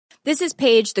This is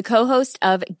Paige, the co-host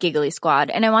of Giggly Squad,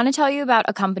 and I want to tell you about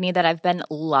a company that I've been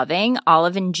loving,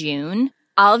 Olive & June.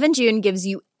 Olive & June gives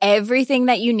you everything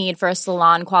that you need for a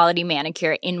salon-quality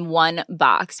manicure in one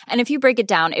box. And if you break it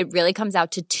down, it really comes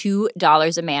out to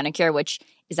 $2 a manicure, which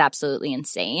is absolutely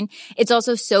insane. It's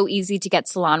also so easy to get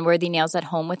salon-worthy nails at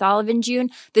home with Olive & June.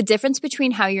 The difference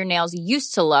between how your nails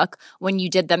used to look when you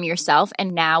did them yourself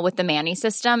and now with the Mani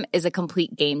system is a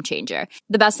complete game changer.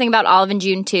 The best thing about Olive &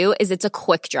 June, too, is it's a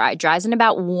quick dry. Dries in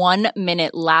about 1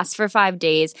 minute, lasts for 5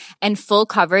 days, and full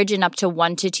coverage in up to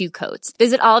 1 to 2 coats.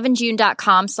 Visit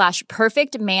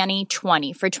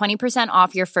oliveandjune.com/perfectmani20 for 20%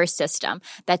 off your first system.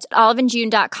 That's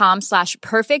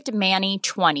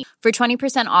oliveandjune.com/perfectmani20 for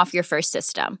 20% off your first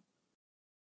system.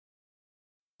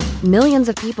 Millions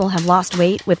of people have lost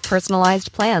weight with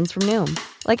personalized plans from Noom.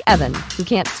 Like Evan, who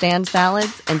can't stand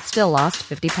salads and still lost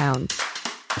 50 pounds.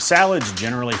 Salads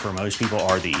generally for most people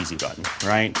are the easy button,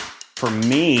 right? For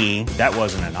me, that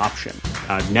wasn't an option.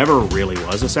 I never really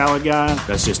was a salad guy.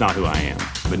 That's just not who I am.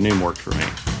 But Noom worked for me.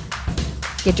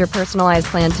 Get your personalized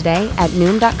plan today at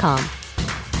Noom.com.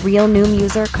 Real Noom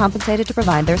user compensated to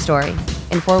provide their story.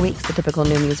 In 4 weeks, the typical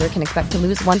Noom user can expect to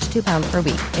lose 1 to 2 pounds per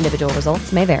week. Individual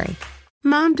results may vary.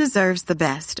 Mom deserves the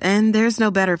best, and there's no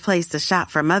better place to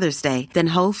shop for Mother's Day than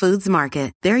Whole Foods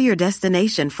Market. They're your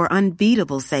destination for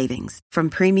unbeatable savings, from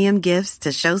premium gifts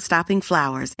to show-stopping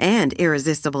flowers and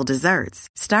irresistible desserts.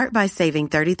 Start by saving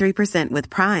 33% with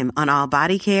Prime on all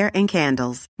body care and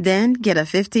candles. Then get a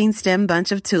 15-stem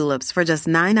bunch of tulips for just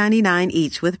 $9.99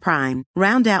 each with Prime.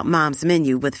 Round out Mom's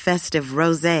menu with festive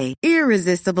rosé,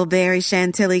 irresistible berry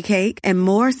chantilly cake, and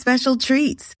more special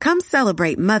treats. Come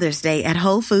celebrate Mother's Day at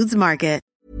Whole Foods Market.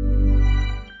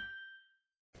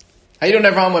 How you doing,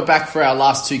 everyone? We're back for our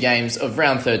last 2 games of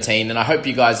round 13, and I hope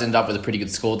you guys end up with a pretty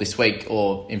good score this week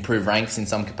or improve ranks in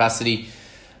some capacity.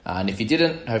 And if you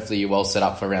didn't, hopefully you're well set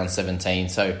up for round 17.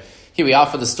 So here we are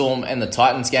for the Storm and the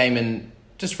Titans game, and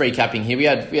just recapping here, we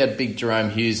had big Jerome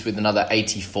Hughes with another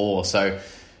 84. So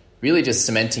really just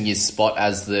cementing his spot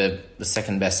as the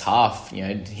second best half. You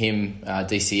know, him,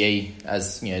 DCE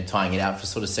as, you know, tying it out for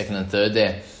sort of second and third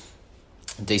there.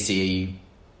 DCE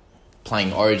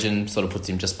playing Origin sort of puts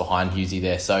him just behind Hughesy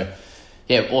there. So,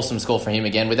 yeah, awesome score for him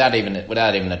again without even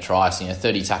a try. So,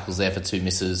 30 tackles there for 2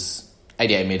 misses,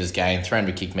 88 metres gained,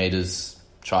 300 kick metres,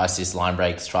 try assists, line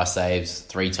breaks, try saves,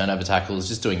 3 turnover tackles,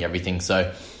 just doing everything.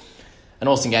 So, an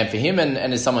awesome game for him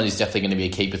and is someone who's definitely going to be a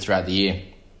keeper throughout the year.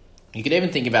 You could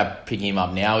even think about picking him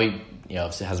up now. He,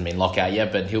 obviously hasn't been lockout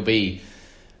yet, but he'll be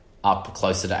up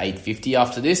closer to $850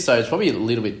 after this. So, it's probably a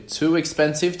little bit too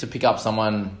expensive to pick up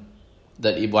someone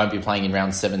that he won't be playing in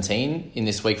round 17 in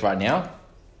this week right now.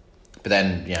 But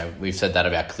then, we've said that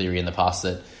about Cleary in the past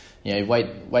that,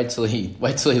 wait till he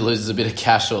loses a bit of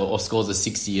cash or scores a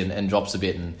 60 and drops a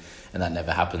bit and that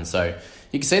never happens. So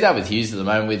you can see that with Hughes at the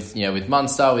moment with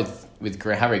Munster, with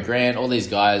Harry Grant, all these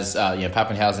guys,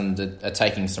 Pappenhausen are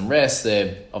taking some rest.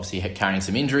 They're obviously carrying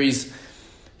some injuries.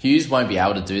 Hughes won't be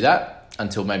able to do that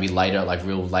until maybe later,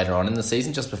 later on in the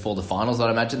season, just before the finals,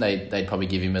 I'd imagine. They'd probably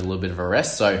give him a little bit of a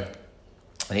rest. So,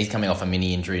 and he's coming off a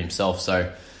mini injury himself. So,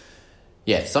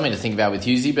 yeah, something to think about with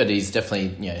Hughesy, but he's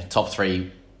definitely, top 3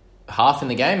 half in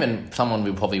the game and someone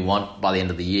we'll probably want by the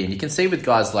end of the year. And you can see with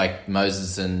guys like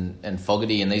Moses and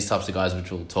Fogarty and these types of guys,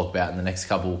 which we'll talk about in the next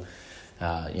couple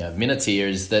minutes here,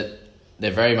 is that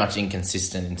they're very much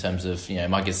inconsistent in terms of,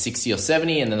 might get 60 or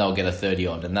 70 and then they'll get a 30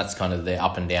 odd. And that's kind of their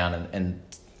up and down and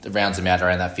the rounds them out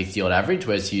around that 50 odd average,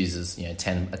 whereas Hughes is,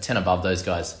 10 above those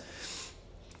guys.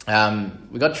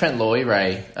 We got Trent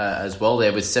Loiere as well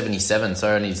there with 77,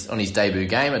 so on his debut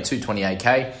game at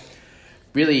 228k.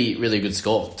 Really, really good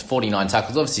score. 49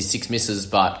 tackles, obviously 6 misses,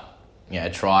 but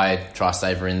try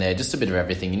saver in there, just a bit of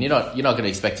everything. And you're not going to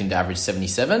expect him to average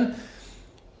 77.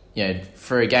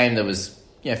 For a game that was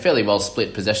fairly well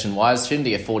split possession wise, for him to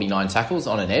get 49 tackles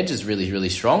on an edge is really, really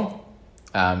strong.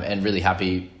 And really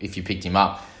happy if you picked him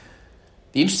up.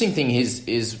 The interesting thing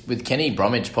is with Kenny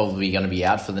Bromwich probably going to be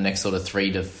out for the next sort of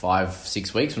 3 to 5,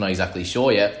 6 weeks. We're not exactly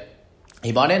sure yet.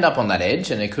 He might end up on that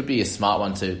edge, and it could be a smart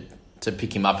one to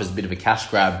pick him up as a bit of a cash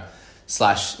grab /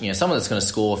 someone that's going to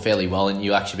score fairly well, and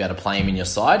you'll actually be able to play him in your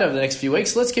side over the next few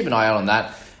weeks. So let's keep an eye out on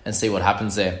that and see what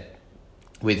happens there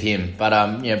with him. But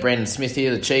Brandon Smith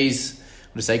here, the cheese.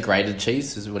 What do you say? Graded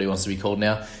cheese is what he wants to be called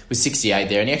now. With 68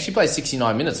 there, and he actually played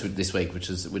 69 minutes this week, which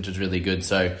is really good.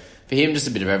 So for him, just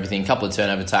a bit of everything. A couple of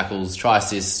turnover tackles, try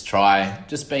assists,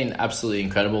 just been absolutely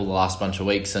incredible the last bunch of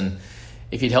weeks. And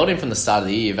if you'd held him from the start of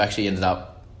the year, you've actually ended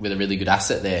up with a really good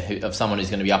asset there of someone who's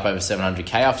going to be up over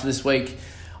 700k after this week.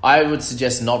 I would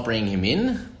suggest not bringing him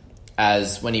in,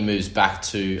 as when he moves back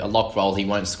to a lock role, he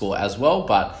won't score as well,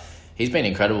 but he's been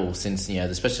incredible since,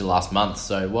 especially the last month.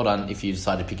 So well done if you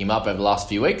decide to pick him up over the last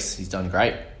few weeks. He's done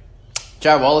great.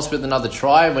 Jared Wallace with another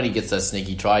try. When he gets that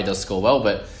sneaky try, he does score well,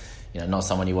 but not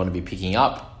someone you want to be picking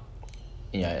up.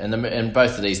 And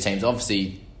both of these teams,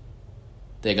 obviously,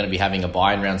 they're going to be having a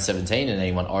bye in round 17, and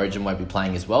anyone Origin won't be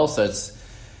playing as well. So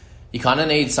you kind of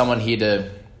need someone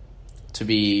here to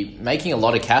be making a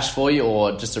lot of cash for you,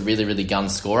 or just a really, really gun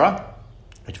scorer,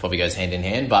 which probably goes hand in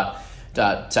hand. But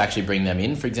to actually bring them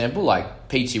in, for example, like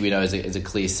Peachy, we know is a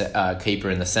clear keeper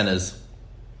in the centres,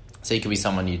 so he could be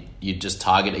someone you just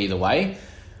target either way.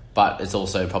 But it's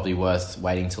also probably worth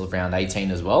waiting till round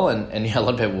 18 as well. And a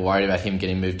lot of people were worried about him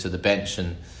getting moved to the bench,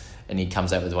 and he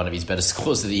comes out with one of his better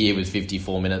scores of the year with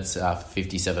 54 minutes,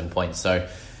 57 points. So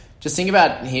just think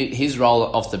about his role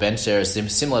off the bench there is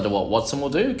similar to what Watson will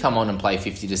do. Come on and play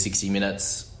 50 to 60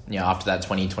 minutes, after that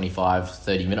 20, 25,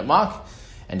 30-minute mark,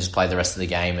 and just play the rest of the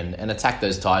game and attack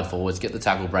those tired forwards, get the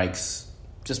tackle breaks,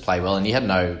 just play well. And he had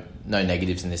no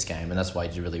negatives in this game, and that's why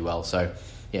he did really well. So,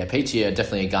 yeah, Peachy are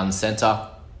definitely a gun centre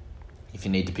if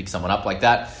you need to pick someone up like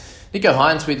that. Nico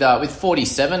Hines with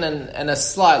 47 and a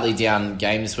slightly down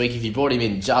game this week. If you brought him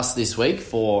in just this week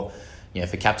for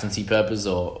captaincy purpose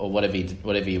or whatever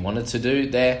you wanted to do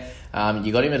there,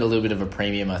 you got him at a little bit of a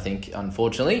premium, I think.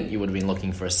 Unfortunately, you would have been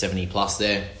looking for a 70 plus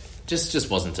there. Just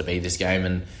wasn't to be this game,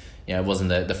 and it wasn't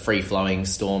the free-flowing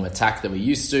Storm attack that we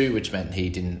used to, which meant he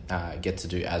didn't get to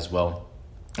do as well.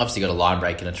 Obviously got a line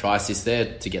break and a try assist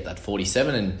there to get that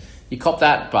 47, and you cop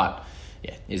that, but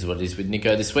yeah, is what it is with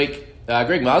Nico this week.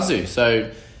 Greg Marzhew,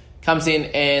 so comes in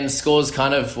and scores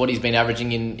kind of what he's been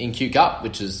averaging in Q Cup,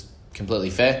 which is completely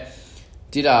fair.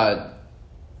 Did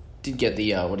get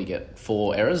the,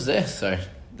 4 errors there, so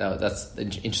that's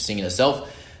interesting in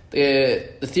itself.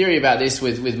 The theory about this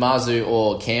with Marzhew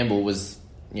or Campbell was,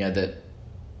 that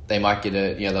they might get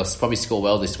they'll probably score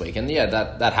well this week. And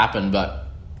that happened, but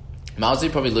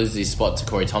Marzhew probably loses his spot to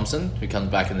Corey Thompson, who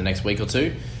comes back in the next week or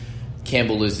two.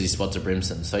 Campbell loses his spot to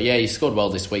Brimson. So he scored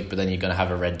well this week, but then you're going to have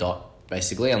a red dot,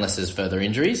 basically, unless there's further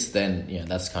injuries. Then,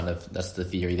 that's the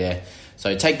theory there.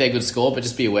 So take their good score, but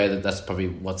just be aware that that's probably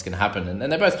what's going to happen.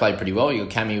 And they both played pretty well. You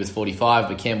got Cammy with 45,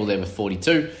 but Campbell there with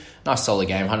 42. Nice solid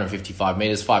game, 155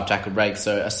 metres, 5 tackle breaks.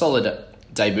 So a solid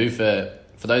debut for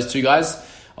those two guys.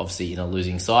 Obviously,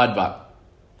 losing side, but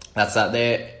that's that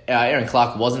there. Aaron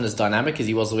Clark wasn't as dynamic as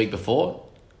he was the week before.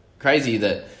 Crazy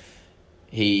that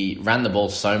he ran the ball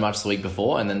so much the week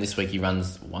before, and then this week he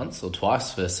runs once or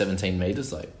twice for 17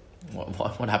 metres. Like,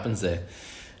 what happens there?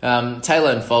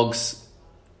 Taylor and Foggs,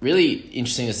 really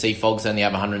interesting to see Foggs only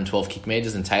have 112 kick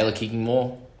metres and Taylor kicking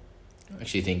more. I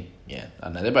actually think, I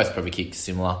don't know, they both probably kick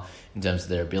similar in terms of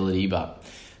their ability, but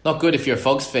not good if you're a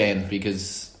Foggs fan,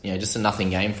 because just a nothing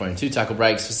game for him. 2 tackle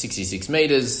breaks for 66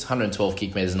 metres, 112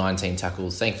 kick metres, 19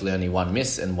 tackles. Thankfully, only 1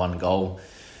 miss and 1 goal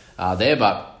there,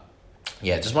 but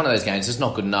just one of those games, just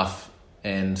not good enough.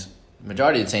 And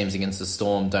majority of the teams against the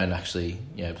Storm don't actually,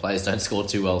 players don't score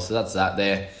too well. So that's that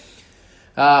there.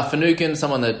 Finucane,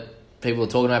 someone that people are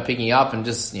talking about picking up, and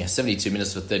just 72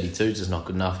 minutes for 32, just not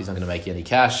good enough. He's not going to make you any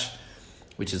cash,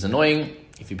 which is annoying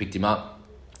if you picked him up.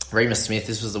 Remus Smith,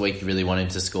 this was the week you really wanted him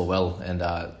to score well, and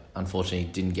unfortunately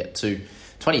didn't get to.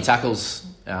 20 tackles,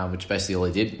 which basically all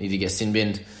he did. He did get sin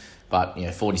binned, but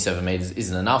 47 metres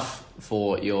isn't enough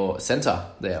for your centre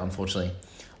there, unfortunately.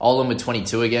 Olam with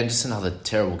 22 again, just another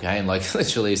terrible game. Like,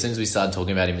 literally, as soon as we started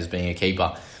talking about him as being a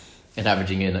keeper and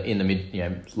averaging in the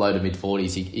mid, low to mid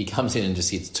 40s, he comes in and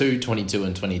just hits 2, 22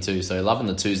 and 22. So loving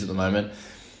the 2s at the moment,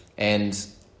 and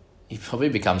he probably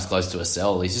becomes close to a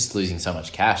sell. He's just losing so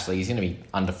much cash. Like, he's going to be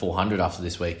under 400 after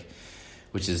this week,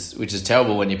 which is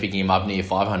terrible when you're picking him up near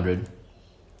 500.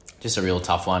 Just a real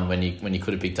tough one when you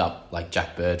could have picked up like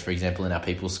Jack Bird, for example, in our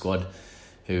People's squad,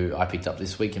 who I picked up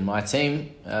this week in my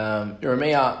team.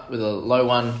 Uremia with a low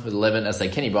one with 11. As they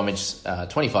Kenny Bromwich,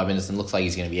 25 minutes, and looks like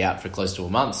he's going to be out for close to a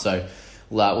month. So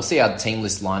we'll see how the team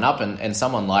list line up, and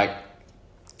someone like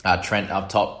Trent up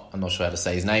top, I'm not sure how to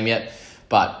say his name yet,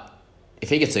 but if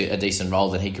he gets a decent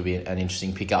role, then he could be an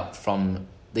interesting pickup from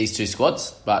these two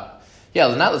squads. But other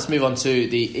than that, let's move on to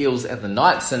the Eels and the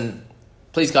Knights. And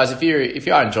please, guys, if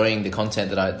you are enjoying the content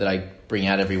that I bring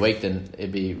out every week, then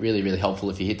it'd be really, really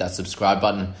helpful if you hit that subscribe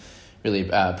button. Really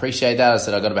appreciate that. I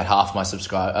said I got about half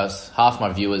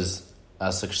my viewers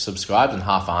subscribed and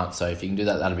half aren't. So if you can do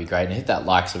that, that'll be great. And hit that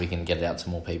like so we can get it out to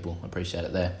more people. I appreciate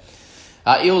it there.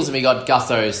 Eels, and we got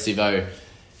Gutho, Sivo,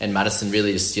 and Madison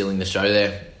really just stealing the show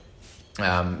there.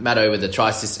 Maddo with a try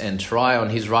assist and try on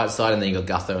his right side, and then you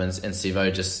got Gutho and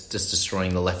Sivo just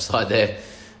destroying the left side there.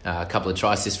 A couple of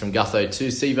try assists from Gutho to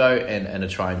Sivo and a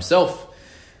try himself.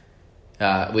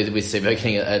 with Sivo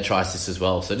getting a try assist as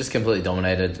well. So just completely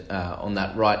dominated on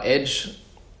that right edge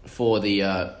for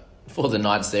the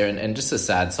Knights there, and just a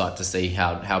sad sight to see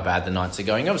how bad the Knights are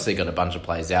going. Obviously got a bunch of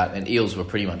players out, and Eels were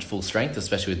pretty much full strength,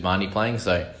 especially with Marnie playing.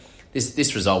 So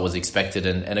this result was expected,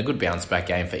 and a good bounce back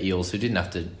game for Eels, who didn't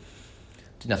have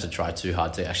to try too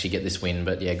hard to actually get this win.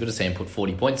 But yeah, good to see him put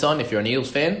 40 points on if you're an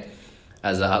Eels fan.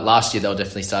 As last year, they were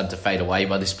definitely starting to fade away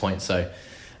by this point. So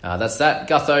that's that.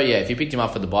 Gutho, yeah, if you picked him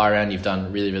up for the buy round, you've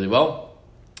done really, really well.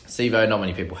 Sivo, not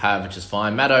many people have, which is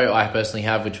fine. Maddo, I personally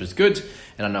have, which was good.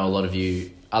 And I know a lot of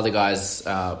you other guys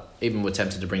even were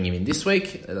tempted to bring him in this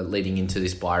week, leading into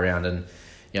this buy round. And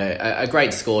a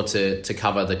great score to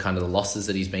cover the kind of the losses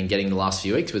that he's been getting the last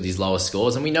few weeks with his lower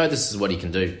scores. And we know this is what he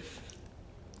can do.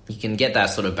 He can get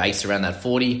that sort of base around that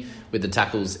 40 with the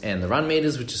tackles and the run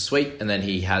meters, which is sweet. And then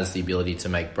he has the ability to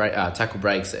make tackle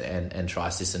breaks and try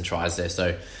assists and tries there.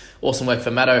 So awesome work for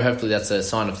Maddo. Hopefully that's a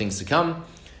sign of things to come.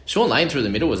 Sean Lane through the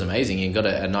middle was amazing. He got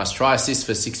a nice try assist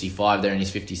for 65 there in his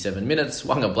 57 minutes.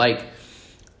 Wanga Blake, I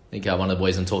think one of the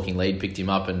boys on Talking Lead picked him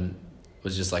up and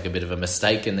was just like a bit of a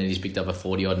mistake, and then he's picked up a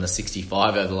 40-odd and a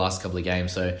 65 over the last couple of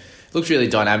games. So looks really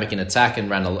dynamic in attack and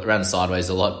ran sideways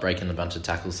a lot, breaking a bunch of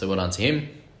tackles. So well done to him.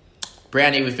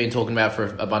 Brownie, we've been talking about for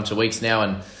a bunch of weeks now,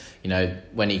 and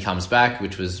when he comes back,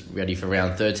 which was ready for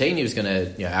round 13, he was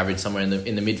going to average somewhere in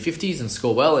the mid 50s and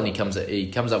score well, and he comes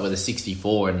up with a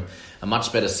 64 and a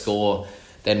much better score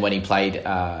than when he played.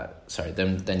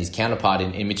 Than his counterpart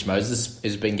in Mitch Moses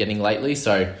has been getting lately.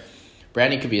 So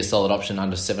Brownie could be a solid option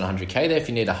under 700k there if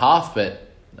you need a half, but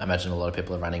I imagine a lot of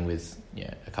people are running with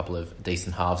a couple of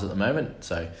decent halves at the moment.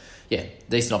 So yeah,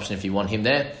 decent option if you want him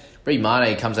there. Reed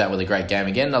Mane comes out with a great game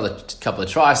again. Another couple of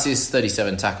try assists,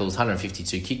 37 tackles,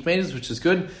 152 kick meters, which is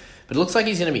good. But it looks like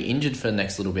he's going to be injured for the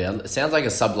next little bit. It sounds like a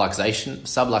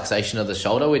subluxation of the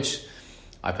shoulder, which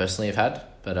I personally have had.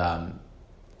 But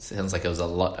sounds like it was a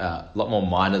lot more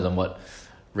minor than what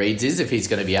Reed's is if he's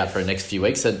going to be out for the next few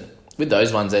weeks. So with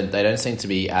those ones, they don't seem to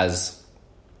be as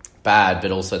bad, but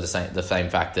also the same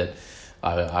fact that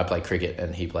I play cricket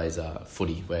and he plays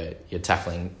footy, where you're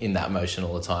tackling in that motion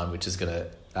all the time, which is going to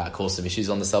cause some issues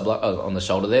on the on the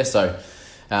shoulder there. So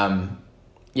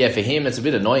for him, it's a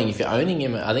bit annoying. If you're owning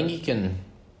him, I think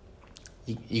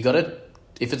you got to,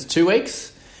 if it's 2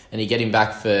 weeks and you get him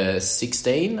back for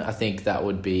 16, I think that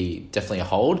would be definitely a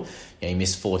hold. He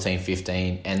missed 14,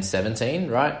 15 and 17,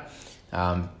 right?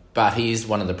 But he is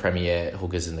one of the premier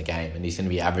hookers in the game, and he's going to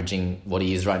be averaging what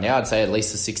he is right now. I'd say at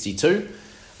least a 62.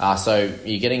 So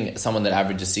you're getting someone that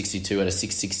averages 62 at a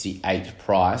 668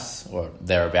 price or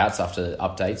thereabouts after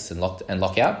updates and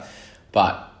lockout.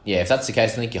 But yeah, if that's the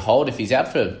case, I think you hold. If he's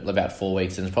out for about 4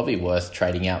 weeks, then it's probably worth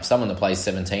trading out someone that plays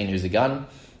 17 who's a gun,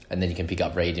 and then you can pick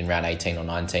up Reed in round 18 or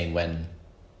 19 when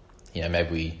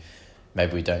maybe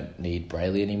we don't need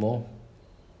Brayley anymore.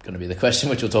 Going to be the question,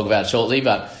 which we'll talk about shortly.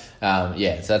 But so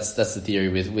that's the theory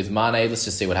with Mane. Let's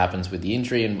just see what happens with the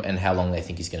injury and how long they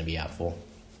think he's going to be out for.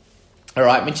 All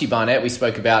right, Mitchy Barnett, we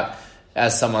spoke about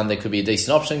as someone that could be a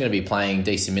decent option, going to be playing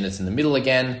decent minutes in the middle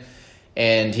again,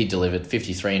 and he delivered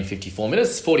 53 and 54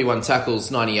 minutes, 41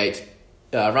 tackles, 98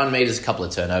 run meters, a couple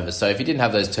of turnovers. So if he didn't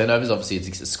have those turnovers, obviously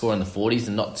it's a score in the 40s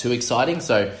and not too exciting.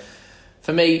 So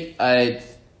for me,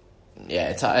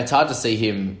 it's hard to see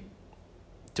him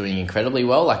doing incredibly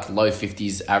well, like low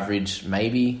 50s average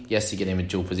maybe. Yes, you get him a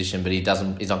dual position, but he's not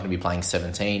going to be playing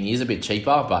 17. He is a bit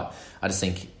cheaper, but I just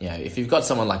think, if you've got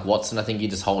someone like Watson, I think you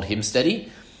just hold him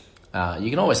steady. You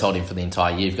can always hold him for the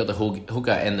entire year. You've got the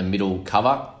hooker and the middle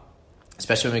cover,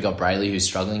 especially when we've got Brayley, who's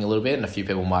struggling a little bit, and a few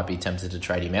people might be tempted to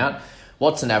trade him out.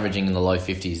 Watson averaging in the low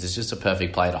 50s is just a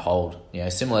perfect player to hold.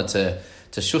 Similar to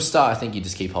Schuster, I think you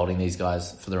just keep holding these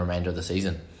guys for the remainder of the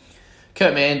season.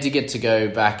 Kurt Mann did get to go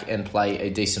back and play a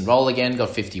decent role again, got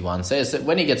 51. So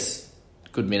when he gets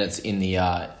good minutes in the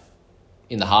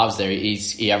halves there,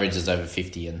 he averages over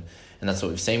 50, and that's what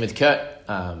we've seen with Kurt.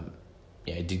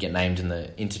 He did get named in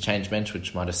the interchange bench,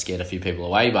 which might have scared a few people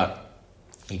away, but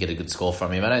you get a good score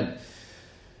from him.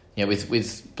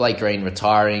 With Blake Green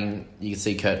retiring, you can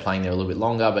see Kurt playing there a little bit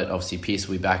longer, but obviously Pearce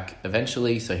will be back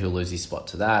eventually, so he'll lose his spot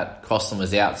to that. Crossland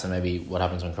was out, so maybe what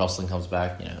happens when Crossland comes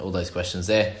back, all those questions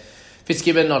there.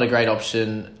 Fitzgibbon, not a great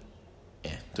option.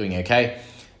 Doing okay.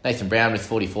 Nathan Brown with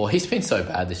 44. He's been so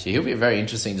bad this year. He'll be very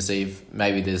interesting to see if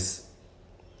maybe there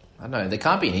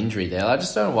can't be an injury there. I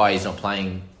just don't know why he's not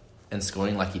playing and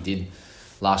scoring like he did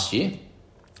last year.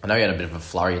 I know he had a bit of a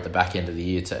flurry at the back end of the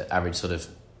year to average sort of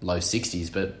low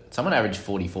 60s, but someone averaged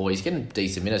 44. He's getting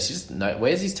decent minutes.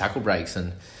 Where's his tackle breaks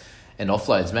and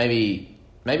offloads?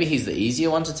 Maybe he's the easier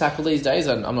one to tackle these days.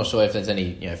 I'm not sure if there's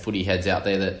any footy heads out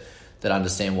there that that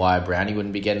understand why Brownie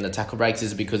wouldn't be getting the tackle breaks.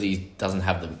 Is it because he doesn't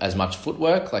have as much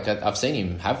footwork? Like I've seen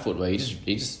him have footwork. They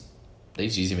just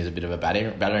use him as a bit of a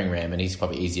battering ram, and he's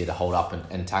probably easier to hold up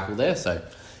and tackle there. So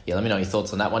yeah, let me know your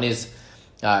thoughts on that one. Is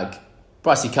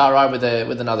Brycey Cartwright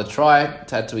with another try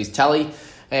to add to his tally.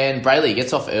 And Brayley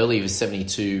gets off early with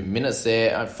 72 minutes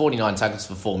there. 49 tackles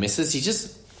for 4 misses. He's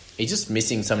just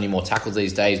missing so many more tackles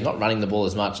these days. Not running the ball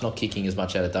as much, not kicking as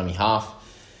much out of dummy half.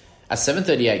 At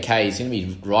 738k, he's going to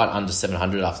be right under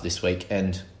 700 after this week.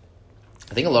 And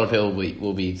I think a lot of people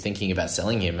will be thinking about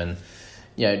selling him. And,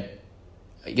 you know,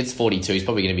 he gets 42. He's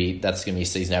probably that's going to be a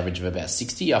season average of about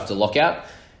 60 after lockout.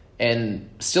 And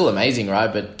still amazing,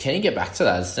 right? But can he get back to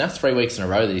that? It's now 3 weeks in a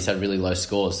row that he's had really low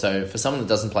scores. So for someone that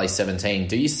doesn't play 17,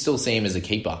 do you still see him as a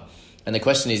keeper? And the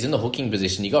question is, in the hooking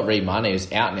position, you got Reed Mahoney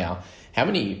who's out now. How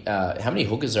many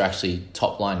hookers are actually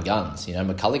top line guns? You know,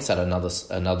 McCulloch's had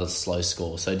another slow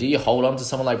score. So do you hold on to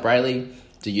someone like Brayley?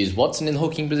 Do you use Watson in the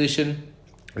hooking position?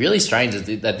 Really strange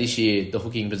that this year the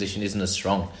hooking position isn't as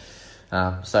strong.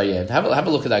 So yeah, have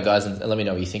a look at that, guys, and let me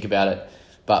know what you think about it.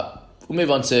 But we'll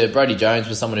move on to Brodie Jones,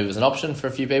 was someone who was an option for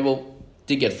a few people.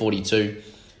 Did get 42,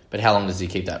 but how long does he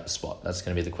keep that spot? That's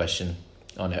going to be the question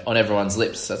on everyone's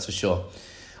lips, that's for sure.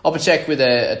 Opacek with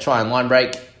a try and line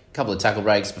break, a couple of tackle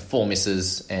breaks, but 4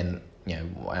 misses and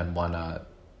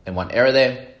one error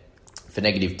there for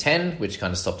negative 10, which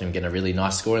kind of stopped him getting a really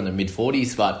nice score in the mid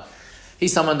 40s. But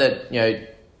he's someone that, you know,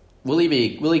 will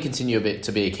he continue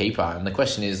to be a keeper? And the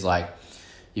question is, like,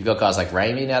 you've got guys like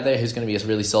Ramey out there who's going to be a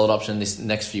really solid option this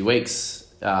next few weeks.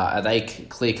 Are they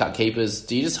clear-cut keepers?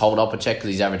 Do you just hold Opacek because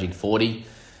he's averaging 40?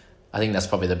 I think that's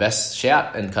probably the best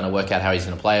shout, and kind of work out how he's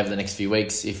going to play over the next few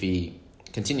weeks. If he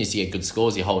continues to get good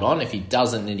scores, you hold on. If he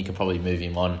doesn't, then you can probably move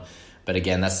him on. But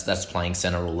again, that's playing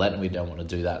centre roulette, and we don't want to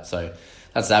do that. So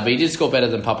that's that. But he did score better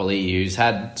than Papali'i, who's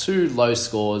had 2 low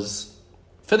scores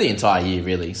for the entire year,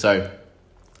 really. So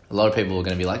a lot of people are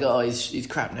going to be like, oh, he's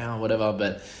crap now, whatever.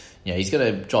 But you know, he's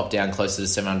going to drop down closer to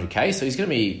 700k, so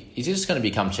he's just going to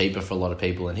become cheaper for a lot of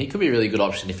people, and he could be a really good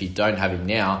option if you don't have him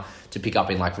now to pick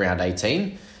up in like round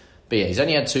 18. But yeah, he's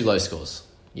only had 2 low scores.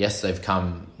 Yes, they've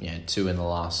come 2 in the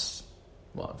last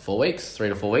 3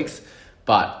 to 4 weeks,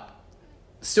 but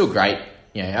still great.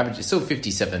 You know, average still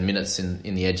 57 minutes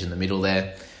in the edge in the middle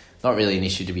there. Not really an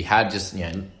issue to be had. Just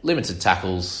limited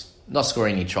tackles, not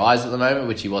scoring any tries at the moment,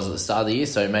 which he was at the start of the year.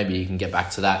 So maybe you can get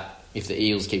back to that if the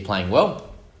Eels keep playing well.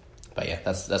 But yeah,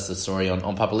 that's the story on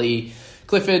Papali'i.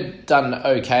 Clifford done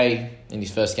okay in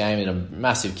his first game. He had a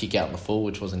massive kick out in the full,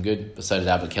 which wasn't good. But so did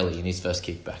Albert Kelly in his first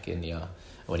kick back in the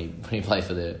when he played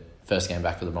for the first game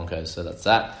back for the Broncos. So that's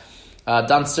that.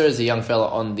 Dunster is a young fella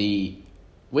on the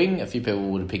wing. A few people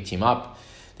would have picked him up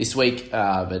this week,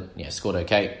 but scored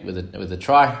okay with a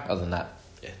try. Other than that,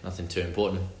 nothing too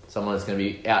important. Someone that's going to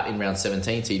be out in round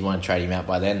 17, so you'd want to trade him out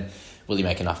by then. Will he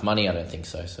make enough money? I don't think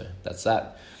so. So that's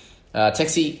that.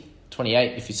 Texie,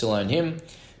 28, if you still own him.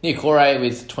 Niokore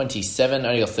with 27,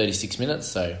 only got 36 minutes,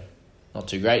 so not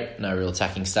too great. No real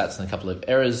attacking stats and a couple of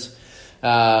errors.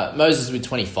 Moses with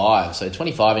 25, so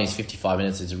 25 in his 55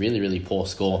 minutes is a really, really poor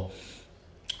score.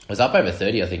 It was up over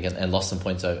 30, I think, and lost some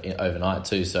points overnight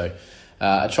too. So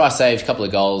a try saved, a couple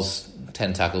of goals,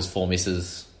 10 tackles, 4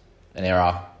 misses, an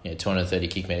error, 230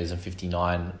 kick meters and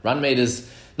 59 run meters.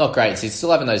 Not great. So he's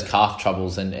still having those calf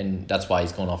troubles, and that's why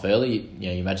he's gone off early.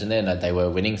 You imagine then that they were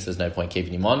winning, so there's no point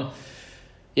keeping him on.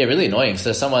 Yeah, really annoying.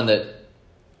 So someone that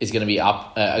is going to be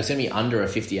it's going to be under a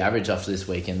 50 average after this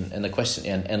week, and the question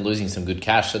and losing some good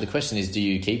cash. So the question is, do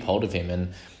you keep hold of him?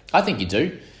 And I think you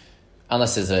do,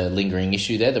 unless there's a lingering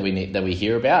issue there that we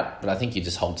hear about. But I think you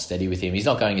just hold steady with him. He's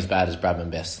not going as bad as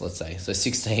Bradman Best, let's say. So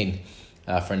 16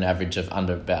 for an average of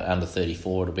under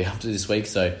 34 it'll be after this week.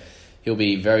 So he'll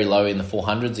be very low in the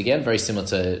 400s again, very similar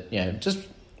to just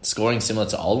scoring similar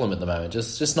to Olam at the moment.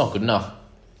 Just not good enough.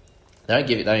 They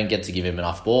don't get to give him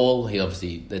enough ball.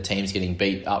 The team's getting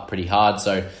beat up pretty hard.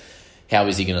 So how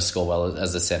is he going to score well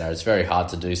as a centre? It's very hard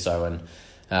to do so. And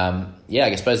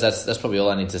I suppose that's probably all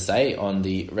I need to say on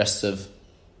the rest of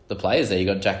the players there. You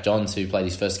got Jack Johns, who played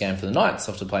his first game for the Knights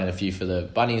after playing a few for the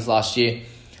Bunnies last year.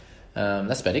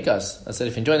 That's about it, guys. That's it.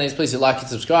 If you're enjoying these, please like and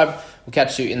subscribe. We'll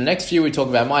catch you in the next few. We talk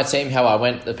about my team, how I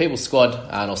went, the People's Squad,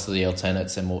 and also the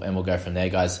alternates, and we'll go from there,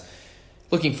 guys.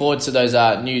 Looking forward to those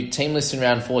new team lists in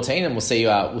round 14, and we'll see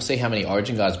how many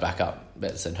Origin guys back up.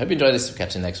 But hope you enjoy this. We'll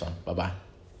catch you in the next one. Bye-bye.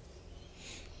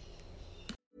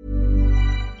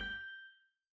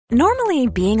 Normally,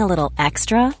 being a little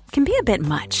extra can be a bit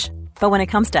much, But when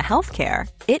it comes to healthcare,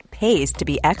 it pays to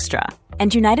be extra.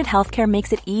 And United Healthcare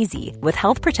makes it easy with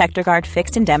Health Protector Guard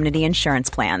fixed indemnity insurance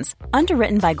plans.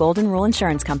 Underwritten by Golden Rule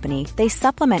Insurance Company, they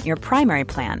supplement your primary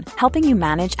plan, helping you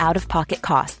manage out-of-pocket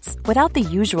costs without the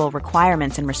usual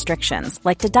requirements and restrictions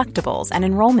like deductibles and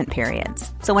enrollment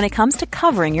periods. So when it comes to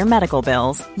covering your medical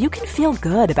bills, you can feel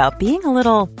good about being a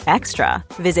little extra.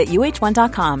 Visit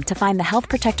uh1.com to find the Health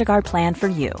Protector Guard plan for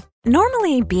you.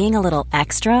 Normally, being a little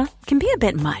extra can be a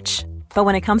bit much. But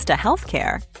when it comes to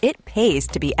healthcare, it pays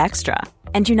to be extra.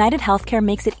 And United Healthcare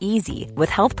makes it easy with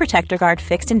Health Protector Guard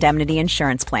fixed indemnity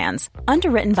insurance plans.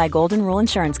 Underwritten by Golden Rule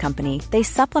Insurance Company, they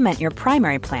supplement your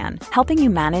primary plan, helping you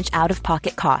manage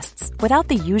out-of-pocket costs without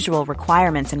the usual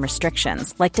requirements and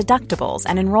restrictions like deductibles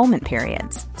and enrollment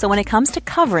periods. So when it comes to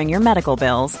covering your medical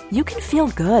bills, you can feel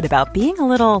good about being a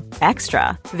little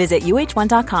extra. Visit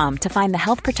uh1.com to find the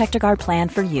Health Protector Guard plan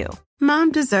for you.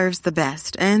 Mom deserves the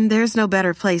best, and there's no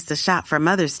better place to shop for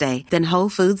Mother's Day than Whole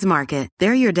Foods Market.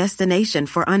 They're your destination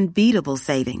for unbeatable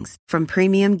savings, from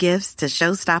premium gifts to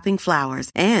show-stopping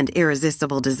flowers and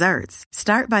irresistible desserts.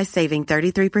 Start by saving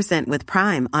 33% with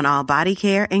Prime on all body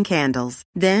care and candles.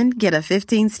 Then get a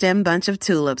 15-stem bunch of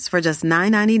tulips for just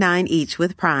 $9.99 each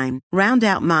with Prime. Round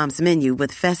out Mom's menu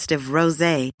with festive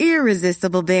rosé,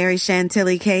 irresistible berry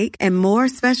chantilly cake, and more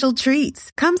special treats.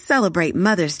 Come celebrate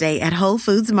Mother's Day at Whole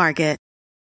Foods Market.